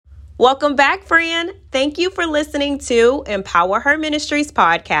Welcome back, friend. Thank you for listening to Empower Her Ministries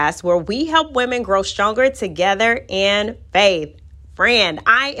podcast, where we help women grow stronger together in faith. Friend,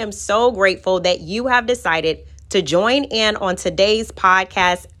 I am so grateful that you have decided to join in on today's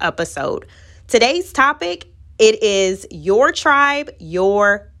podcast episode. Today's topic, it is your tribe,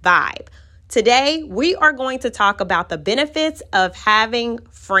 your vibe. Today, we are going to talk about the benefits of having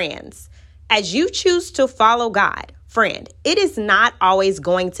friends. As you choose to follow God, friend, it is not always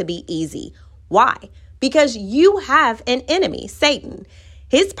going to be easy. Why? Because you have an enemy, Satan.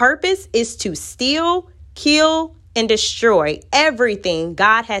 His purpose is to steal, kill, and destroy everything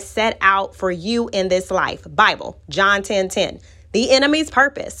God has set out for you in this life. Bible, John 10:10. The enemy's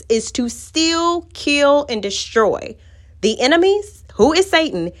purpose is to steal, kill, and destroy. The enemy, who is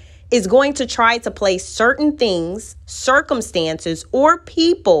Satan, is going to try to place certain things, circumstances, or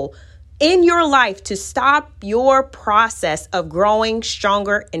people in your life to stop your process of growing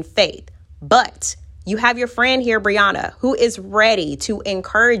stronger in faith. But you have your friend here, Brianna, who is ready to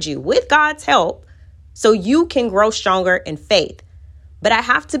encourage you with God's help so you can grow stronger in faith. But I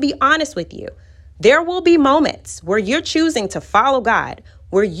have to be honest with you. There will be moments where you're choosing to follow God,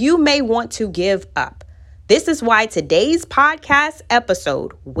 where you may want to give up. This is why today's podcast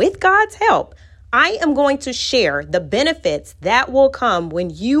episode, with God's help, I am going to share the benefits that will come when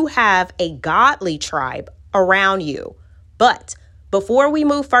you have a godly tribe around you. But before we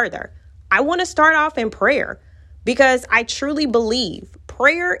move further, I want to start off in prayer because I truly believe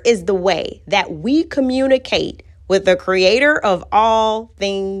prayer is the way that we communicate with the creator of all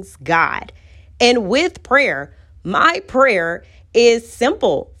things, God. And with prayer, my prayer is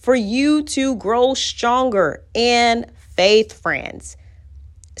simple for you to grow stronger in faith, friends.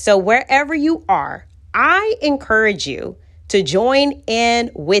 So wherever you are, I encourage you to join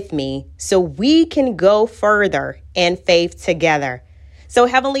in with me so we can go further in faith together. So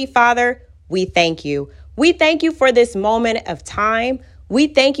Heavenly Father, we thank you. We thank you for this moment of time. We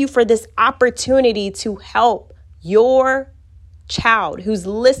thank you for this opportunity to help your child who's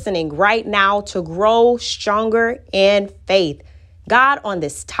listening right now to grow stronger in faith. God, on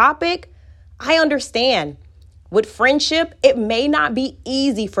this topic, I understand. With friendship, it may not be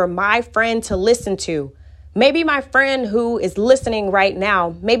easy for my friend to listen to. Maybe my friend who is listening right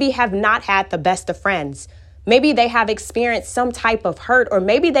now, maybe have not had the best of friends. Maybe they have experienced some type of hurt, or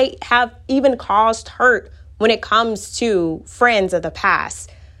maybe they have even caused hurt when it comes to friends of the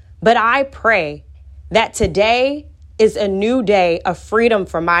past. But I pray that today is a new day of freedom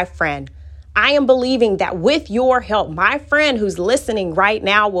for my friend. I am believing that with your help, my friend who's listening right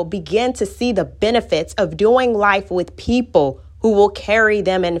now will begin to see the benefits of doing life with people who will carry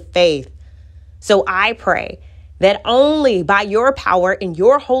them in faith. So I pray that only by your power and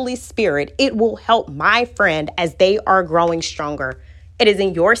your Holy Spirit, it will help my friend as they are growing stronger. It is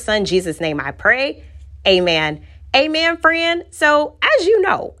in your son, Jesus' name, I pray. Amen. Amen, friend. So as you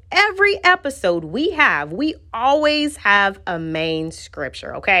know, every episode we always have a main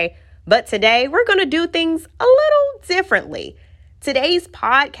scripture, okay? But today we're going to do things a little differently. Today's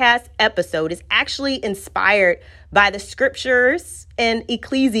podcast episode is actually inspired by the scriptures in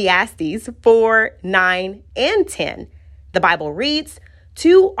Ecclesiastes 4, 9, and 10. The Bible reads,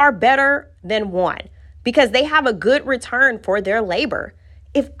 "Two are better than one because they have a good return for their labor.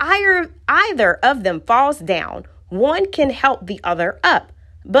 If either of them falls down, one can help the other up.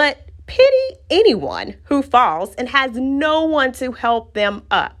 But pity anyone who falls and has no one to help them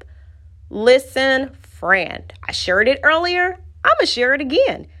up." Listen, friend, I shared it earlier. I'm going to share it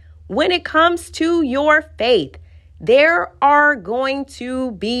again. When it comes to your faith, there are going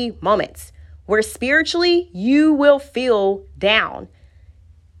to be moments where spiritually you will feel down.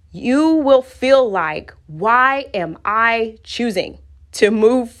 You will feel like, why am I choosing to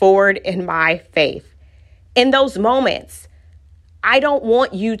move forward in my faith? In those moments, I don't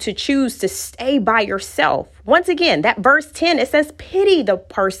want you to choose to stay by yourself. Once again, that verse 10, it says, pity the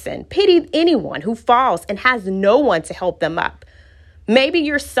person, pity anyone who falls and has no one to help them up. Maybe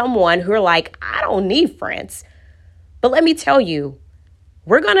you're someone who are like, I don't need friends. But let me tell you,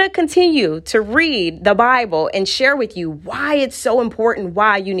 we're going to continue to read the Bible and share with you why it's so important,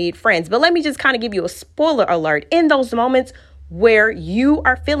 why you need friends. But let me just kind of give you a spoiler alert. In those moments where you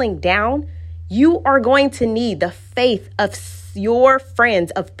are feeling down, you are going to need the faith of your friends,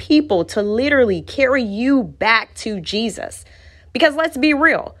 of people to literally carry you back to Jesus. Because let's be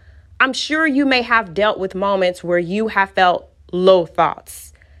real, I'm sure you may have dealt with moments where you have felt low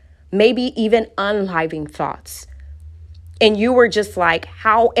thoughts, maybe even unliving thoughts. And you were just like,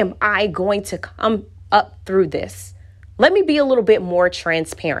 how am I going to come up through this? Let me be a little bit more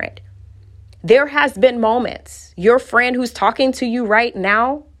transparent. There has been moments, your friend who's talking to you right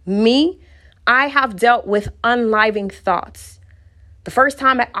now, Me, I have dealt with unliving thoughts. The first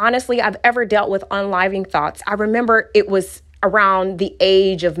time I've ever dealt with unliving thoughts, I remember it was around the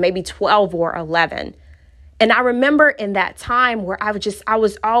age of maybe 12 or 11. And I remember in that time where I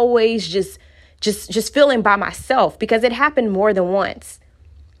was always just feeling by myself because it happened more than once.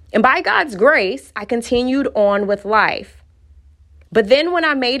 And by God's grace, I continued on with life. But then when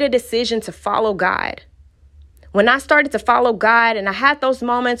I made a decision to follow God, when I started to follow God and I had those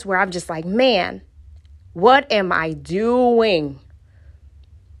moments where I'm just like, man, what am I doing?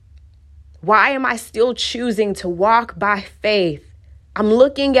 Why am I still choosing to walk by faith? I'm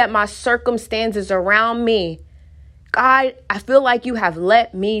looking at my circumstances around me. God, I feel like you have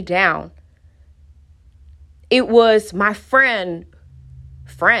let me down. It was my friends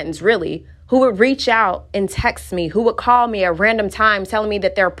really, who would reach out and text me, who would call me at random times, telling me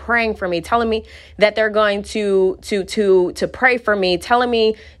that they're praying for me, telling me that they're going to pray for me, telling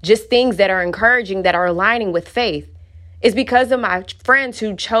me just things that are encouraging, that are aligning with faith. It's because of my friends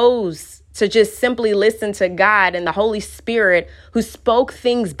who chose to just simply listen to God, and the Holy Spirit who spoke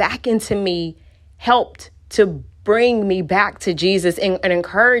things back into me helped to bring me back to Jesus and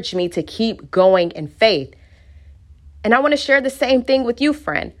encourage me to keep going in faith. And I want to share the same thing with you,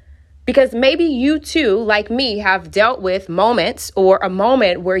 friend, because maybe you too, like me, have dealt with moments or a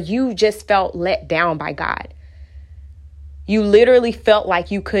moment where you just felt let down by God. You literally felt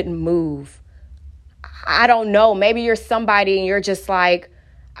like you couldn't move. I don't know. Maybe you're somebody and you're just like,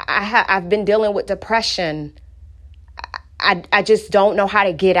 I've been dealing with depression. I just don't know how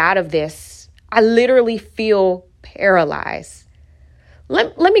to get out of this. I literally feel paralyzed.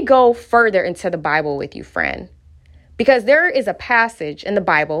 Let me go further into the Bible with you, friend, because there is a passage in the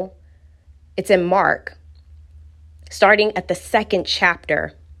Bible. It's in Mark, starting at the 2nd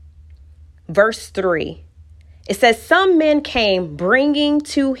chapter, verse 3. It says, some men came bringing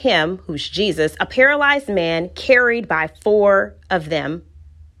to him, who's Jesus, a paralyzed man carried by 4 of them,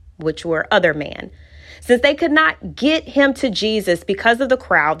 which were other men. Since they could not get him to Jesus because of the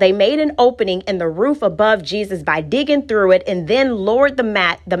crowd, they made an opening in the roof above Jesus by digging through it and then lowered the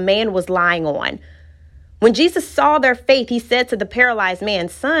mat the man was lying on. When Jesus saw their faith, he said to the paralyzed man,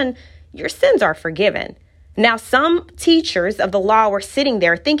 son, your sins are forgiven. Now, some teachers of the law were sitting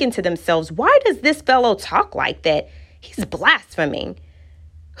there thinking to themselves, why does this fellow talk like that? He's blaspheming.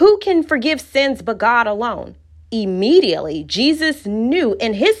 Who can forgive sins but God alone? Immediately, Jesus knew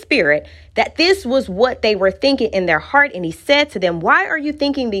in his spirit that this was what they were thinking in their heart. And he said to them, why are you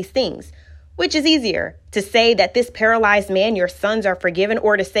thinking these things? Which is easier, to say that this paralyzed man, your sons are forgiven,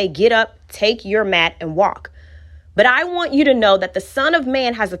 or to say, get up, take your mat and walk? But I want you to know that the Son of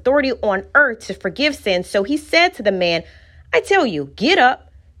Man has authority on earth to forgive sins. So he said to the man, I tell you, get up,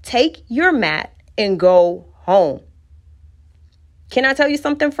 take your mat and go home. Can I tell you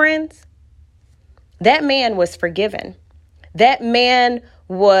something, friends? That man was forgiven. That man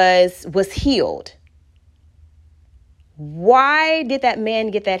was healed. Why did that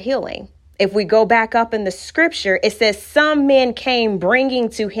man get that healing? If we go back up in the scripture, it says some men came bringing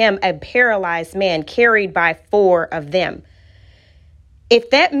to him a paralyzed man carried by 4 of them. If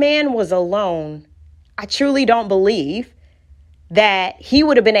that man was alone, I truly don't believe that he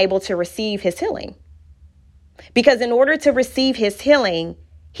would have been able to receive his healing. Because in order to receive his healing,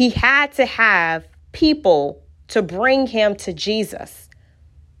 he had to have people to bring him to Jesus.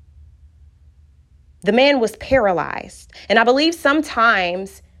 The man was paralyzed. And I believe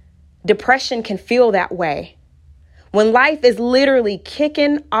sometimes depression can feel that way. When life is literally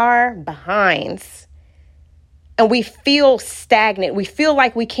kicking our behinds and we feel stagnant, we feel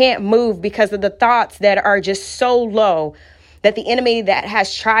like we can't move because of the thoughts that are just so low, that the enemy that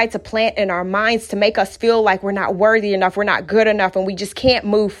has tried to plant in our minds to make us feel like we're not worthy enough, we're not good enough, and we just can't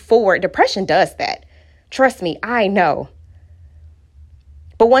move forward. Depression does that. Trust me, I know.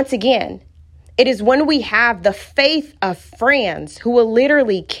 But once again, it is when we have the faith of friends who will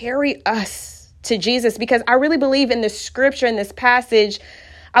literally carry us to Jesus, because I really believe in this scripture, in this passage,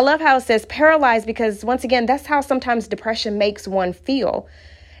 I love how it says paralyzed, because once again, that's how sometimes depression makes one feel.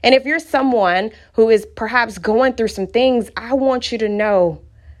 And if you're someone who is perhaps going through some things, I want you to know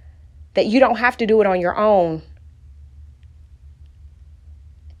that you don't have to do it on your own.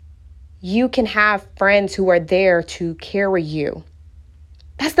 You can have friends who are there to carry you.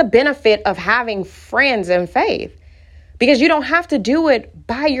 That's the benefit of having friends in faith, because you don't have to do it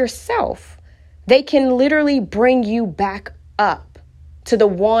by yourself. They can literally bring you back up to the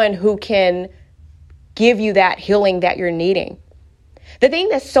one who can give you that healing that you're needing. The thing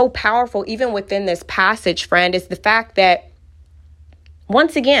that's so powerful, even within this passage, friend, is the fact that,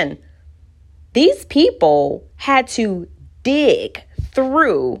 once again, these people had to dig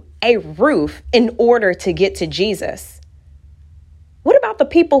through a roof in order to get to Jesus? What about the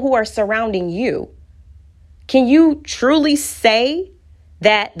people who are surrounding you? Can you truly say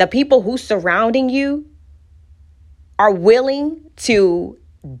that the people who surrounding you are willing to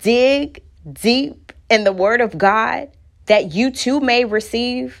dig deep in the Word of God, that you too may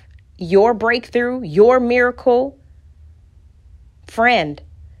receive your breakthrough, your miracle? Friend,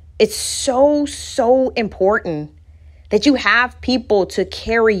 it's so important that you have people to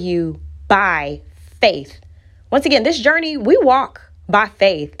carry you by faith. Once again, this journey, we walk by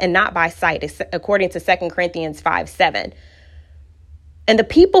faith and not by sight, according to 2 Corinthians 5:7. And the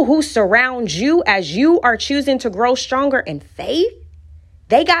people who surround you as you are choosing to grow stronger in faith,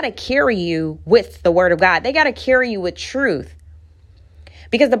 they got to carry you with the Word of God. They got to carry you with truth.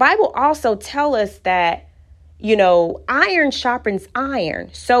 Because the Bible also tells us that, iron sharpens iron.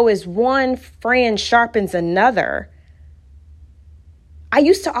 So as one friend sharpens another. I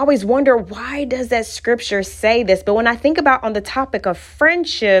used to always wonder, why does that scripture say this? But when I think about on the topic of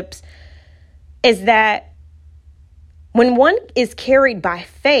friendships, is that when one is carried by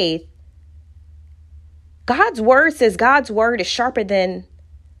faith, God's word says God's word is sharper than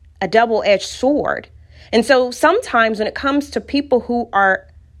a double-edged sword. And so sometimes when it comes to people who are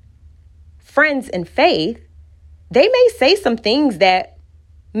friends in faith, they may say some things that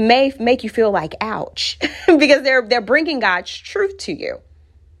may make you feel like, ouch, because they're bringing God's truth to you.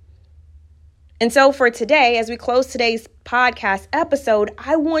 And so for today, as we close today's podcast episode,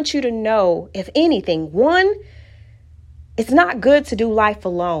 I want you to know, if anything, 1, it's not good to do life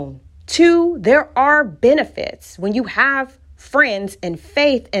alone. 2, there are benefits when you have friends in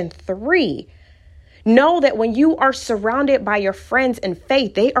faith. And 3, know that when you are surrounded by your friends in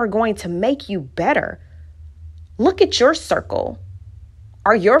faith, they are going to make you better. Look at your circle.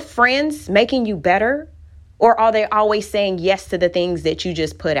 Are your friends making you better? Or are they always saying yes to the things that you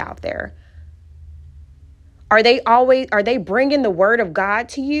just put out there? Are they bringing the word of God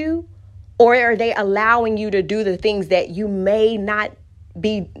to you? Or are they allowing you to do the things that you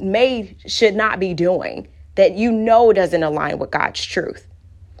should not be doing, that doesn't align with God's truth?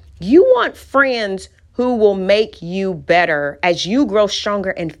 You want friends who will make you better as you grow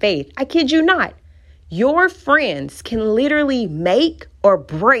stronger in faith. I kid you not. Your friends can literally make or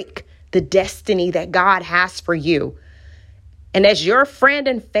break the destiny that God has for you. And as your friend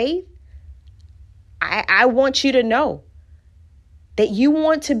in faith, I want you to know that you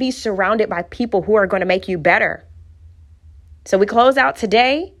want to be surrounded by people who are going to make you better. So we close out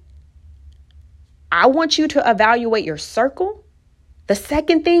today. I want you to evaluate your circle. The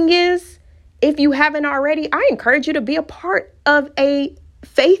second thing is, if you haven't already, I encourage you to be a part of a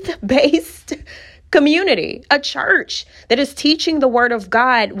faith-based community, a church that is teaching the word of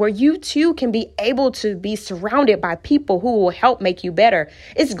God, where you too can be able to be surrounded by people who will help make you better.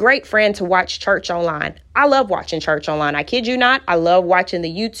 It's great, friend, to watch church online. I love watching church online. I kid you not. I love watching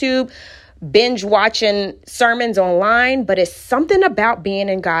the YouTube, binge watching sermons online, but it's something about being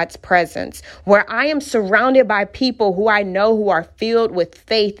in God's presence where I am surrounded by people who I know who are filled with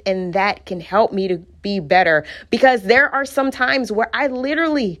faith, and that can help me to be better. Because there are some times where I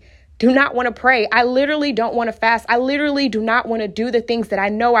literally do not want to pray. I literally don't want to fast. I literally do not want to do the things that I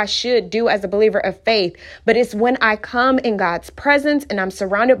know I should do as a believer of faith. But it's when I come in God's presence and I'm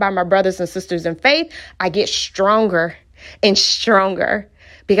surrounded by my brothers and sisters in faith, I get stronger and stronger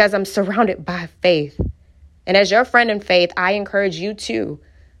because I'm surrounded by faith. And as your friend in faith, I encourage you too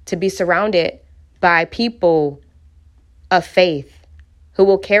to be surrounded by people of faith who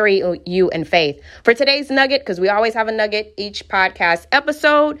will carry you in faith. For today's nugget, because we always have a nugget each podcast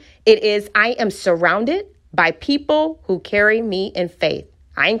episode, it is, I am surrounded by people who carry me in faith.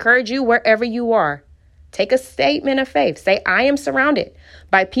 I encourage you, wherever you are, take a statement of faith. Say, I am surrounded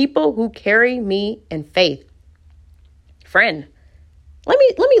by people who carry me in faith. Friend, let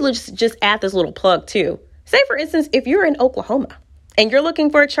me just add this little plug too. Say, for instance, if you're in Oklahoma and you're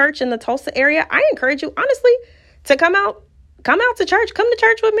looking for a church in the Tulsa area, I encourage you, honestly, to come out to church. Come to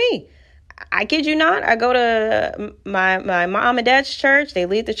church with me. I kid you not. I go to my mom and dad's church. They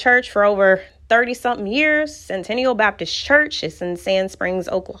lead the church for over 30 something years. Centennial Baptist Church. It's in Sand Springs,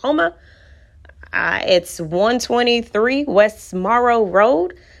 Oklahoma. It's 123 West Morrow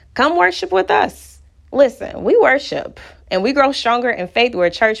Road. Come worship with us. Listen, we worship and we grow stronger in faith. We're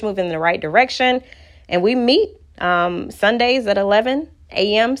a church moving in the right direction. And we meet Sundays at 11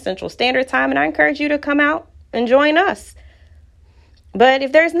 a.m. Central Standard Time. And I encourage you to come out and join us. But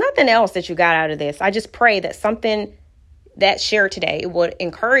if there's nothing else that you got out of this, I just pray that something that's shared today would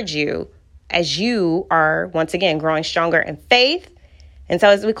encourage you as you are, once again, growing stronger in faith. And so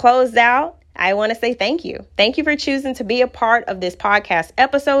as we close out, I want to say thank you. Thank you for choosing to be a part of this podcast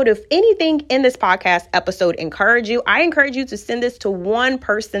episode. If anything in this podcast episode encouraged you, I encourage you to send this to one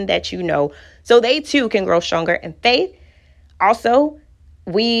person that you know so they too can grow stronger in faith. Also,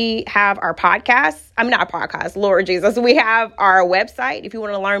 we have our podcast. Lord Jesus. We have our website. If you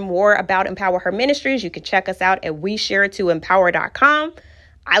want to learn more about Empower Her Ministries, you can check us out at weshare2empower.com.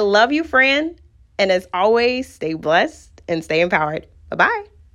 I love you, friend. And as always, stay blessed and stay empowered. Bye-bye.